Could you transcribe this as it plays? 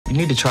You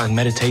need to try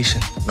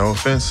meditation. No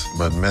offense,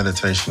 but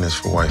meditation is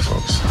for white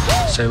folks.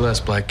 Say less,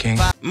 Black King.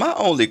 My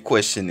only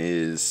question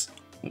is,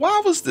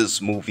 why was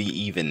this movie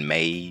even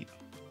made?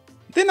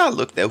 Then I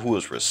looked at who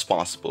was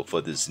responsible for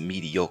this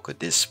mediocre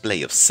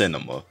display of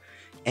cinema,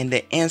 and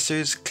the answer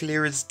is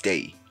clear as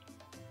day.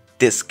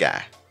 This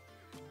guy,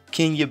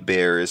 Kenya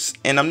Barris,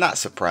 and I'm not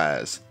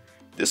surprised.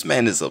 This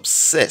man is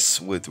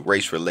obsessed with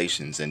race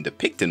relations and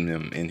depicting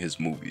them in his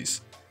movies.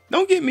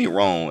 Don't get me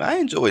wrong, I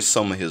enjoy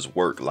some of his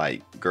work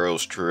like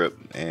Girls Trip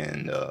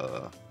and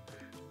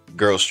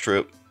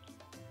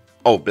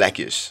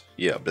Blackish.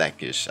 Yeah,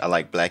 Blackish. I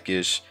like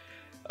Blackish.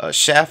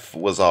 Shaft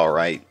was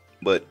alright,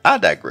 but I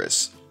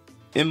digress.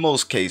 In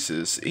most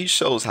cases, he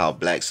shows how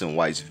blacks and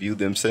whites view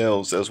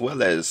themselves as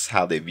well as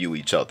how they view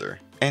each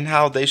other, and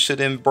how they should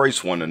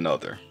embrace one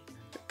another.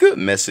 Good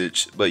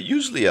message, but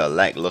usually a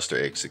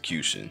lackluster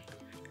execution.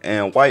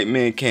 And White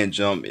Men Can't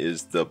Jump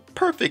is the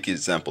perfect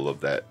example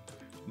of that.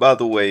 By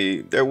the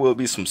way, there will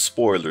be some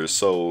spoilers,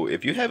 so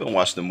if you haven't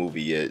watched the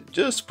movie yet,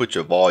 just put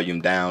your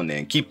volume down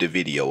and keep the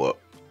video up.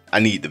 I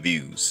need the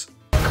views.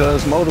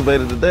 Cuz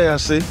motivated today, I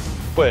see.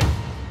 Wait,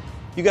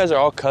 you guys are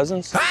all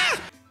cousins?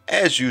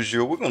 As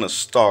usual, we're going to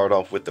start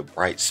off with the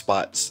bright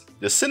spots.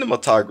 The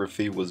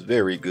cinematography was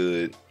very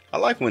good. I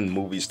like when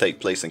movies take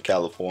place in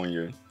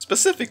California,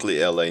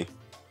 specifically LA.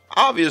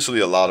 Obviously,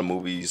 a lot of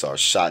movies are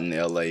shot in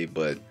LA,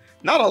 but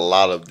not a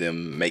lot of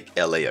them make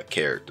LA a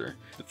character.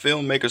 The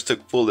filmmakers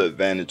took full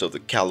advantage of the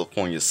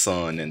California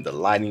sun, and the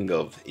lighting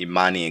of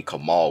Imani and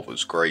Kamal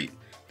was great.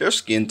 Their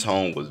skin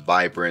tone was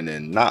vibrant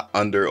and not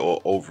under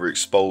or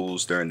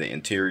overexposed during the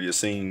interior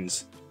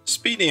scenes.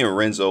 Speedy and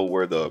Renzo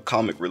were the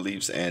comic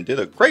reliefs and did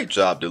a great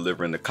job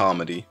delivering the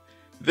comedy.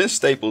 Vince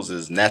Staples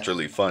is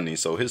naturally funny,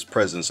 so his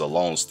presence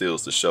alone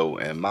steals the show,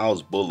 and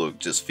Miles Bullock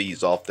just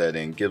feeds off that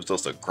and gives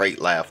us a great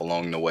laugh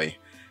along the way.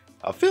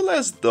 I feel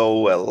as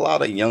though a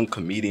lot of young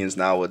comedians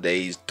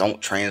nowadays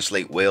don't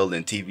translate well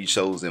in TV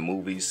shows and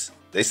movies.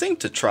 They seem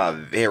to try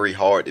very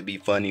hard to be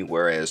funny,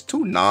 whereas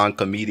two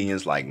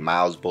non-comedians like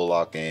Miles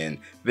Bullock and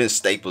Vince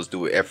Staples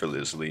do it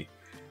effortlessly.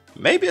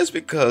 Maybe it's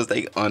because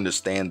they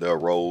understand their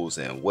roles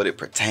and what it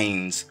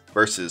pertains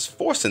versus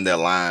forcing their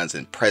lines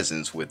and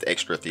presence with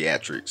extra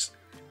theatrics.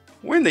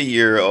 We're in the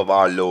year of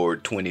our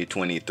Lord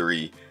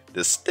 2023.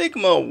 The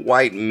stigma of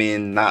white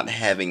men not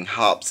having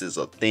hops is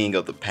a thing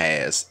of the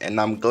past, and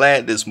I'm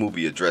glad this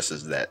movie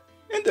addresses that.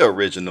 In the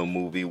original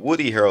movie,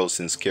 Woody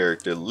Harrelson's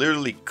character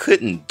literally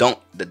couldn't dunk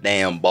the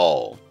damn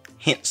ball,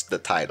 hence the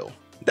title.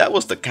 That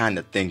was the kind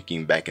of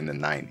thinking back in the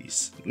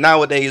 90s.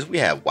 Nowadays, we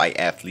have white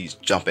athletes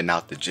jumping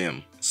out the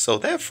gym, so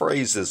that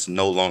phrase is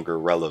no longer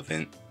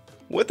relevant.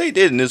 What they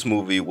did in this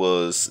movie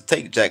was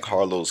take Jack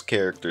Harlow's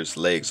character's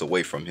legs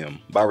away from him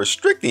by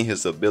restricting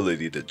his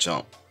ability to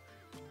jump.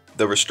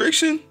 The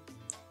restriction?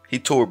 He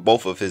tore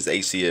both of his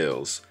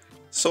ACLs.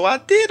 So I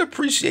did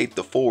appreciate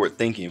the forward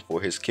thinking for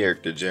his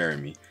character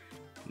Jeremy.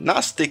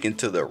 Not sticking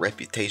to the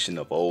reputation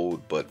of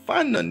old, but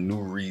finding a new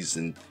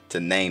reason to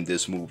name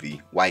this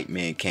movie White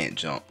Men Can't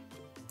Jump.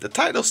 The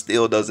title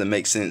still doesn't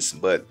make sense,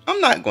 but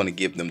I'm not going to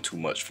give them too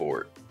much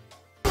for it.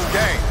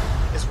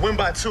 Gang, it's win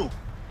by 2.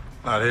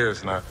 Not here,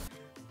 it's not.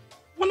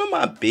 One of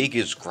my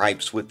biggest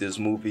gripes with this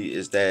movie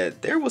is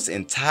that there was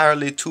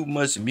entirely too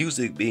much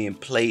music being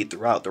played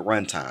throughout the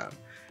runtime.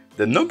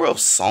 The number of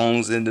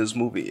songs in this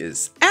movie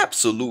is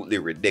absolutely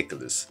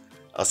ridiculous.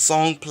 A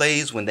song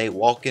plays when they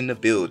walk in the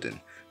building.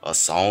 A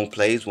song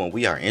plays when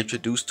we are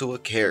introduced to a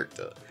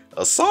character.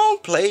 A song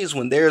plays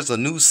when there's a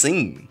new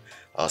scene.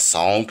 A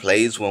song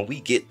plays when we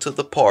get to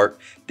the park.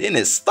 Then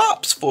it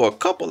stops for a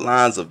couple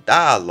lines of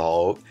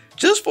dialogue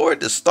just for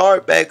it to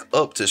start back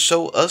up to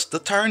show us the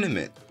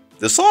tournament.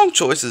 The song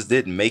choices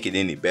didn't make it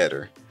any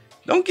better.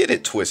 Don't get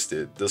it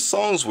twisted, the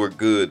songs were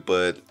good,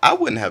 but I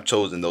wouldn't have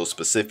chosen those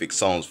specific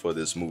songs for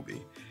this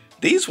movie.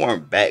 These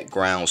weren't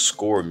background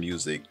score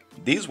music,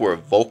 these were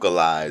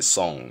vocalized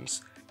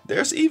songs.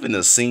 There's even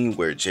a scene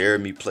where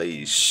Jeremy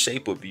plays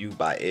Shape of You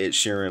by Ed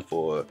Sheeran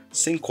for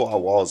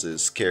Sinqua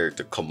Walls'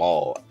 character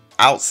Kamal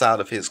outside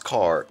of his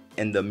car,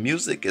 and the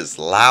music is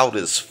loud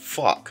as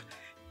fuck,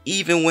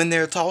 even when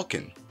they're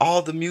talking.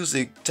 All the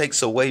music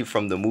takes away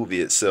from the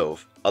movie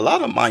itself. A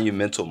lot of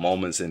monumental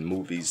moments in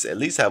movies at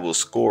least have a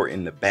score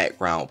in the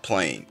background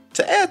playing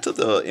to add to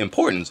the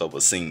importance of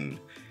a scene.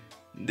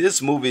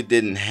 This movie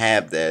didn't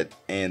have that,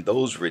 and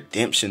those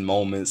redemption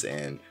moments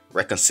and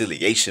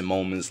reconciliation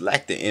moments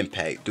lacked the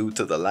impact due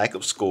to the lack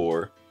of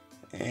score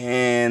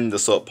and the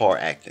subpar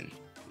acting.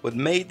 What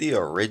made the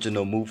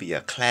original movie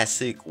a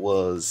classic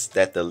was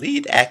that the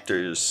lead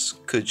actors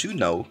could,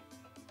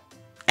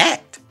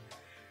 act.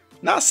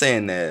 Not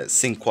saying that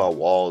Sinqua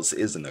Walls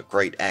isn't a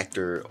great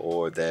actor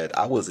or that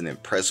I wasn't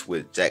impressed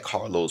with Jack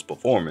Harlow's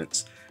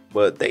performance,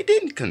 but they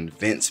didn't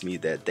convince me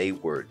that they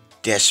were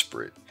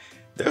desperate.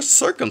 Their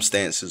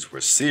circumstances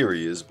were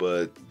serious,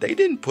 but they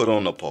didn't put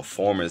on a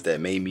performance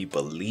that made me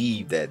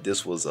believe that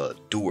this was a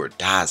do or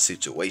die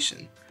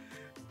situation.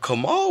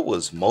 Kamal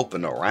was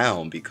moping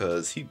around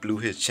because he blew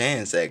his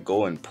chance at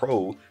going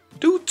pro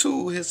due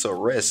to his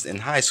arrest in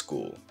high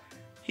school.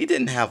 He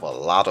didn't have a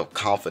lot of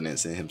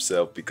confidence in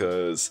himself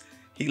because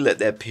he let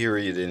that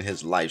period in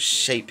his life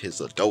shape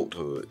his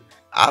adulthood.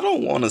 I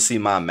don't want to see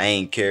my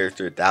main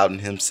character doubting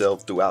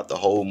himself throughout the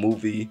whole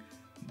movie,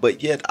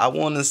 but yet I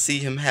want to see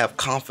him have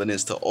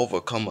confidence to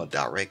overcome a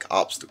direct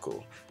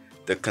obstacle.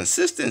 The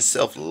consistent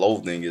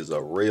self-loathing is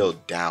a real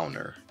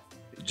downer.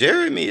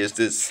 Jeremy is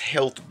this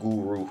health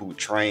guru who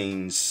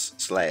trains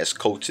 /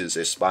 coaches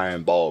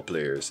aspiring ball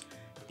players.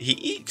 He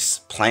eats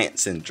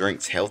plants and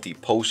drinks healthy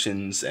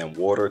potions and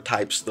water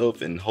type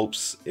stuff in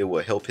hopes it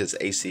will help his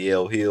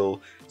ACL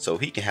heal so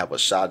he can have a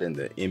shot in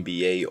the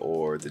NBA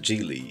or the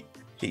G League.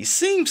 He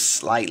seems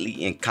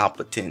slightly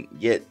incompetent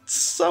yet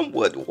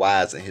somewhat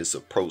wise in his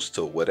approach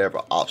to whatever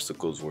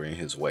obstacles were in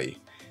his way.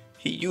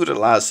 He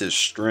utilized his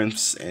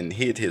strengths and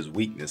hid his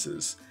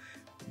weaknesses.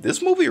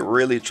 This movie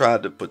really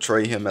tried to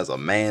portray him as a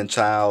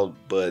man-child,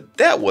 but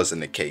that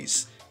wasn't the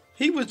case.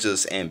 He was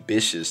just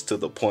ambitious to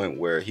the point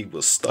where he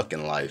was stuck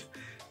in life,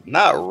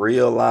 not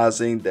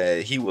realizing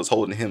that he was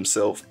holding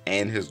himself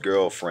and his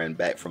girlfriend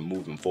back from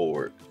moving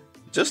forward.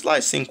 Just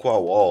like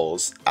Cinqua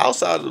Walls,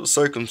 outside of the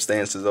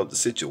circumstances of the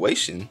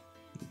situation,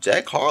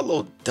 Jack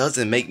Harlow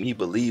doesn't make me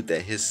believe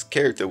that his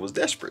character was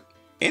desperate.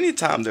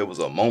 Anytime there was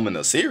a moment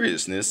of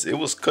seriousness, it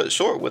was cut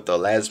short with a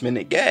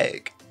last-minute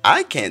gag.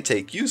 I can't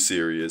take you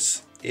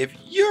serious if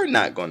you're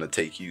not gonna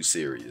take you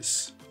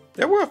serious.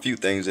 There were a few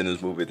things in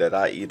this movie that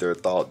I either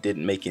thought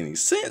didn't make any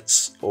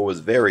sense or was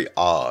very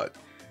odd.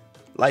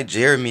 Like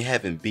Jeremy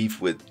having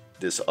beef with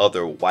this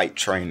other white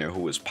trainer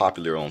who is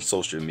popular on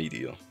social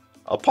media.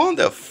 Upon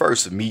their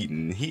first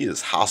meeting, he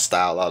is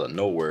hostile out of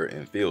nowhere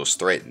and feels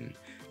threatened.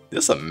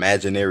 This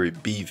imaginary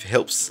beef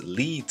helps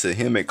lead to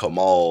him and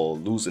Kamal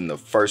losing the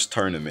first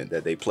tournament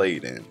that they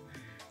played in.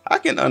 I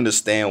can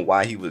understand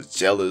why he was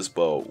jealous,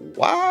 but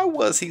why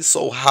was he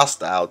so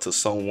hostile to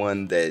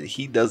someone that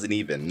he doesn't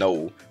even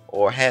know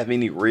or have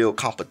any real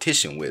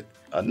competition with?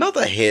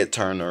 Another head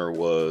turner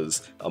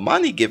was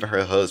Imani giving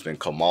her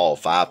husband Kamal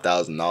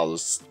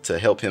 $5,000 to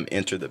help him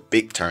enter the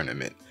big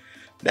tournament.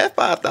 That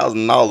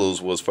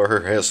 $5,000 was for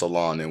her hair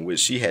salon in which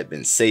she had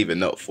been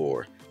saving up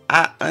for.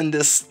 I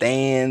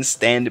understand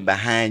standing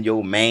behind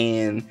your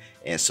man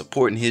and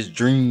supporting his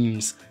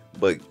dreams,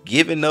 but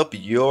giving up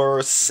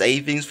your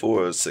savings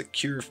for a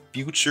secure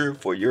future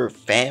for your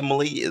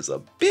family is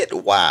a bit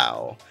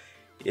wild.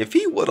 If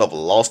he would have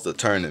lost the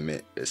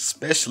tournament,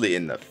 especially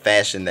in the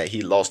fashion that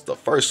he lost the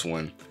first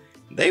one,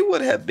 they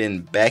would have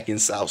been back in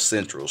South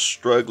Central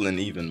struggling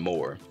even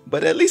more.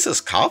 But at least his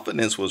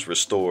confidence was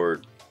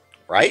restored,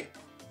 right?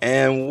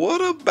 And what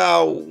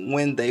about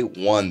when they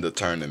won the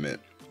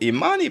tournament?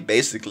 Imani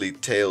basically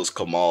tells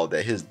Kamal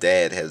that his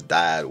dad has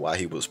died while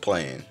he was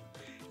playing.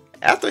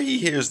 After he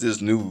hears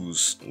this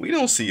news, we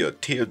don't see a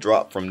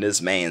teardrop from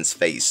this man's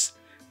face.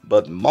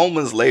 But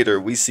moments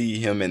later, we see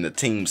him and the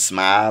team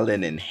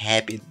smiling and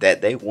happy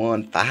that they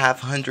won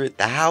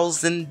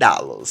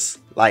 $500,000.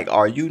 Like,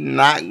 are you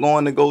not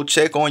going to go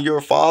check on your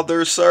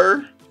father,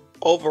 sir?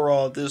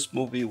 Overall, this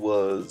movie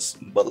was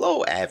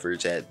below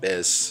average at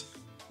best.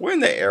 We're in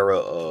the era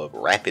of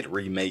rapid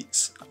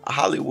remakes.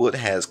 Hollywood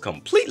has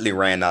completely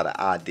ran out of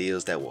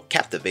ideas that will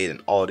captivate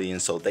an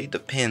audience, so they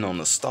depend on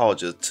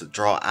nostalgia to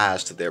draw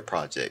eyes to their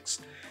projects.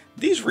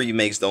 These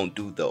remakes don't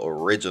do the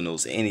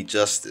originals any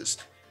justice.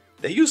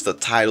 They use the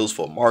titles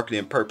for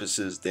marketing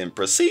purposes, then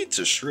proceed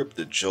to strip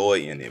the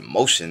joy and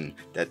emotion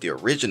that the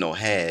original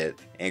had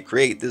and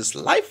create this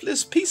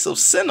lifeless piece of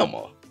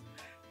cinema.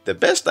 The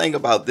best thing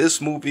about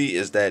this movie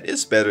is that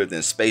it's better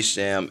than Space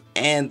Jam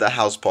and the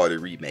House Party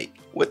remake.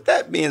 With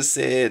that being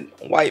said,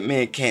 White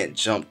Men Can't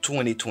Jump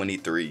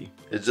 2023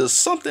 is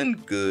just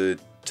something good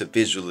to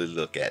visually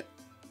look at.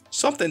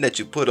 Something that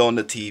you put on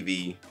the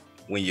TV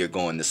when you're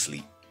going to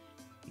sleep.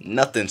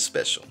 Nothing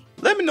special.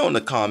 Let me know in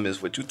the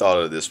comments what you thought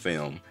of this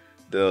film.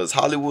 Does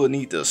Hollywood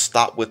need to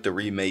stop with the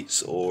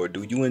remakes, or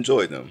do you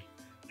enjoy them?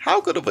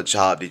 How good of a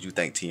job did you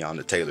think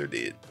Teyana Taylor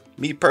did?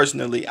 Me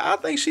personally, I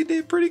think she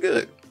did pretty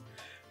good.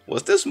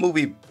 Was this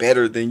movie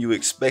better than you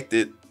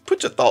expected?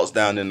 Put your thoughts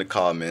down in the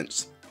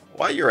comments.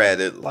 While you're at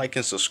it, like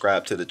and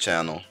subscribe to the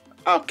channel.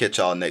 I'll catch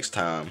y'all next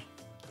time.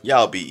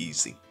 Y'all be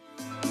easy.